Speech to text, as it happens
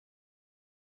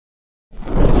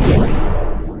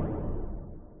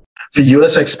For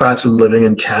U.S. expats living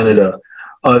in Canada,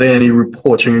 are there any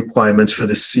reporting requirements for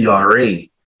the CRA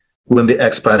when the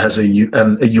expat has a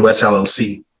U.S.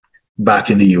 LLC back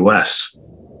in the U.S.?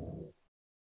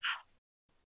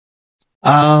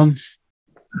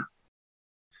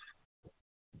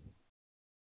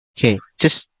 Okay,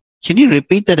 just can you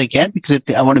repeat that again? Because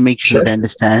I want to make sure that I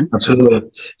understand.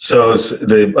 Absolutely. So at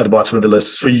the bottom of the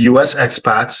list, for U.S.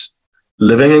 expats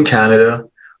living in Canada,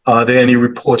 are there any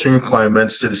reporting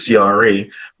requirements to the CRA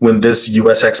when this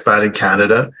U.S. expat in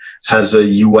Canada has a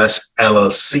U.S.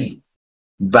 LLC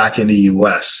back in the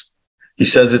U.S.? He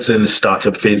says it's in the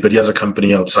startup phase, but he has a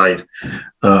company outside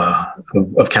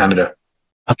of Canada.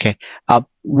 Okay.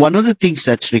 One of the things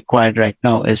that's required right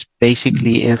now is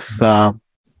basically if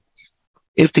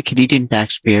the Canadian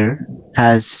taxpayer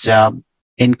has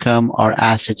income or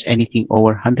assets anything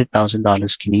over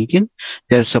 $100,000 Canadian,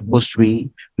 they're supposed to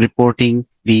be reporting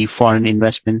the foreign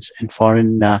investments and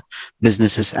foreign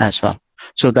businesses as well.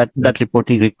 So that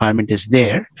reporting requirement is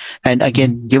there. And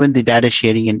again, given the data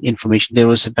sharing and information, there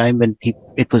was a time when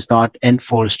it was not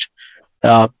enforced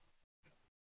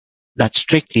that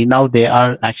strictly. Now they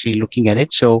are actually looking at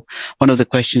it. So one of the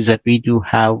questions that we do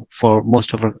have for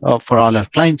most of for all our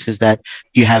clients is that,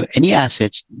 do you have any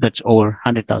assets that's over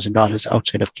 $100,000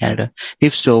 outside of Canada?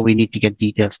 If so, we need to get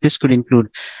details. This could include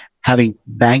having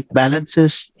bank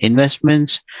balances,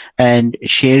 investments, and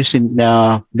shares in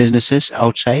businesses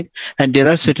outside. And there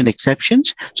are certain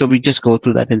exceptions. So we just go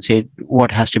through that and say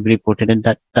what has to be reported, and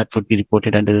that would be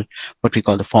reported under what we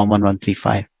call the Form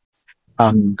 1135.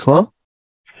 Cool.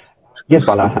 Yes,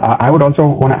 Bala. I would also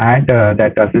want to add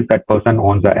that since that person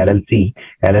owns a LLC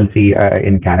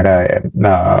in Canada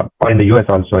or in the US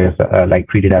also is like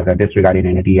treated as a disregarded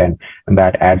entity, and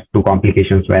that adds to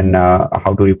complications when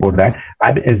how to report that.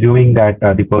 I'm assuming that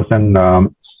the person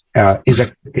is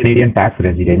a Canadian tax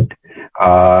resident,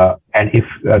 and if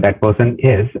that person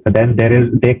is, then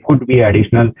there could be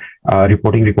additional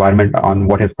reporting requirement on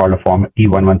what is called a Form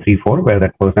T1134, where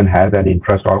that person has an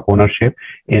interest or ownership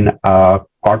in a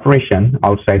corporation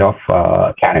outside of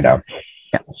Canada.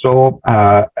 Yeah. So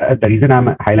the reason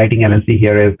I'm highlighting LLC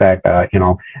here is that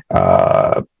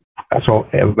so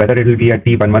whether it will be a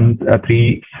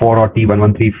T1134 or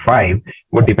T1135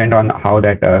 would depend on how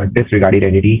that disregarded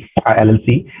entity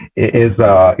LLC is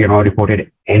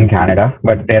reported in Canada.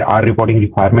 But there are reporting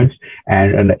requirements,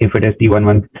 and if it is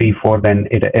T1134, then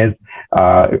it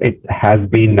has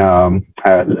been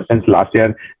since last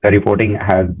year the reporting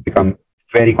has become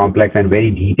very complex and very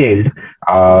detailed.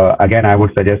 Again, I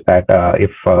would suggest that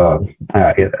if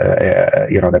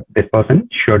that this person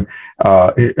should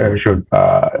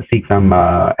seek some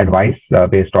advice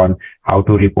based on how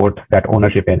to report that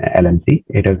ownership in LLC.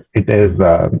 It is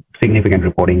significant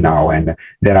reporting now, and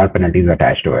there are penalties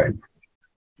attached to it.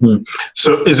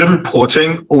 So is it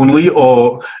reporting only,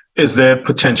 or is there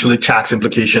potentially tax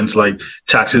implications, like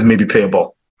taxes may be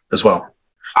payable as well?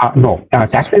 No,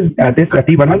 taxes, this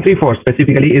T1134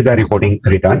 specifically is a reporting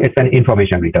return. It's an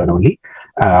information return only.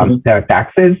 The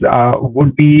taxes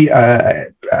would be,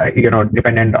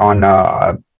 dependent on,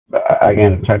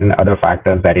 again, certain other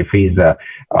factors, that if he's,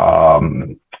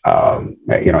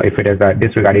 if it is a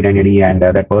disregarded entity and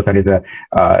that person is a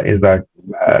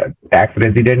tax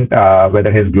resident,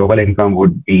 whether his global income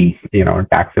would be,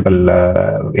 taxable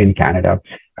in Canada.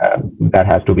 That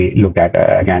has to be looked at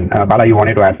again. Bala, you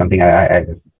wanted to add something? I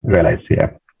just realized.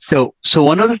 Yeah. So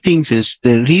one of the things is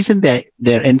the reason that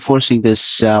they're enforcing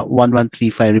this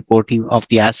 1135 reporting of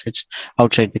the assets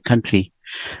outside the country.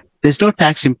 There's no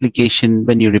tax implication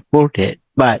when you report it,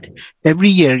 but every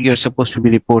year you're supposed to be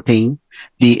reporting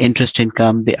the interest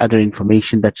income, the other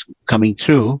information that's coming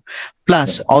through.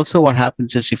 Plus, also what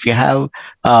happens is if you have,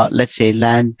 let's say,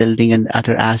 land, building, and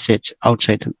other assets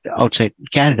outside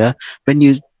Canada, when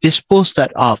you dispose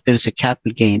that off, there is a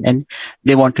capital gain, and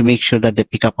they want to make sure that they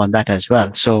pick up on that as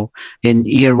well. So in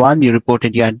year one, you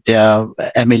reported you had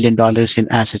 $1 million in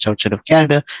assets outside of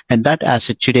Canada, and that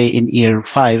asset today in year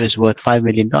 5 is worth $5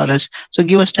 million. So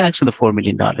give us tax on the $4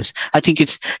 million. I think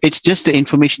it's just the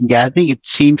information gathering. It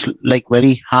seems like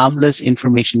very harmless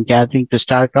information gathering to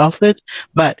start off with,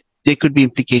 but there could be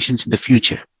implications in the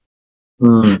future.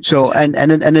 So, and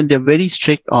then they're very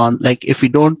strict on, like, if we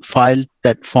don't file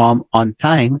that form on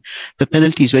time, the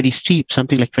penalty is very steep,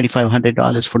 something like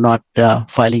 $2,500 for not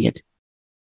filing it.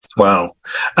 Wow.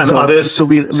 And so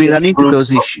we run into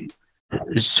those issues.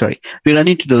 Sorry, we run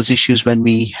into those issues when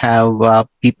we have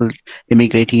people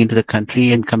immigrating into the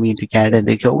country and coming into Canada, and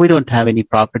they go, we don't have any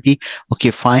property. Okay,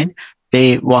 fine.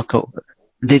 They walk over.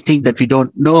 they think that we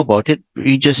don't know about it.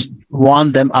 We just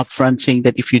warn them upfront saying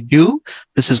that if you do,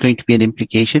 this is going to be an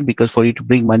implication, because for you to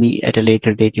bring money at a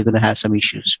later date, you're going to have some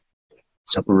issues.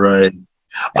 So, Right.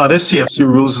 Are there CFC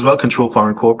rules as well, control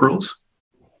foreign corp rules?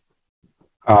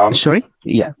 sorry?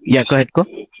 Yeah. Go ahead. Go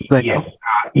ahead. Yes.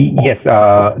 Yes,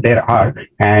 there are,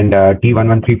 and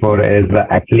T1134 is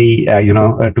actually,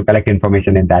 to collect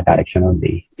information in that direction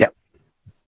only. Yeah.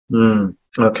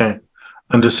 Okay.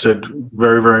 Understood.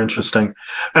 Very, very interesting.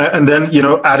 And then,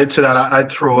 added to that,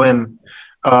 I'd throw in,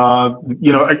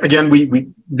 again,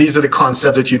 these are the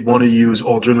concepts that you'd want to use,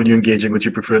 Aldrin, when you're engaging with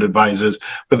your preferred advisors.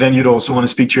 But then you'd also want to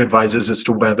speak to your advisors as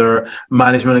to whether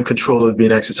management and control is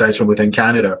being exercised from within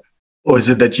Canada. Or is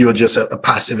it that you're just a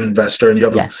passive investor and you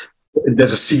have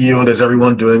there's a CEO, there's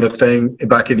everyone doing a thing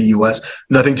back in the US,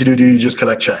 nothing to do, you just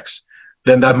collect checks.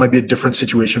 Then that might be a different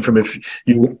situation from if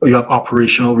you have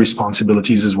operational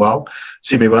responsibilities as well.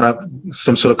 So you may want to have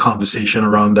some sort of conversation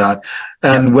around that.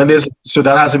 And so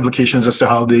that has implications as to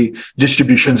how the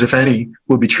distributions, if any,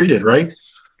 will be treated, right?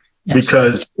 Yes.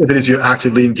 Because if it is you're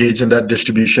actively engaged in that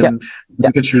distribution,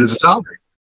 you can treat it as a salary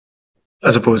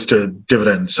as opposed to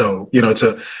dividend. So, it's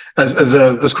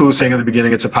as Kul was saying at the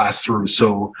beginning, it's a pass through.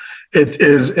 So it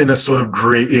is in a sort of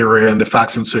gray area, and the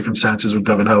facts and circumstances would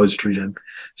govern how it's treated.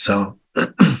 So,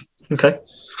 okay.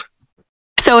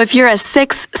 So if you're a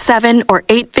 6, 7, or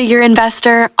 8-figure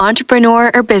investor,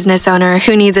 entrepreneur, or business owner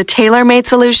who needs a tailor-made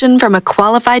solution from a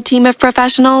qualified team of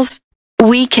professionals,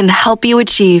 we can help you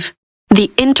achieve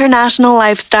the international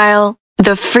lifestyle,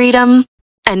 the freedom,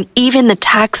 and even the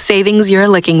tax savings you're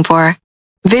looking for.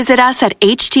 Visit us at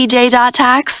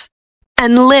htj.tax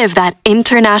and live that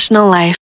international life.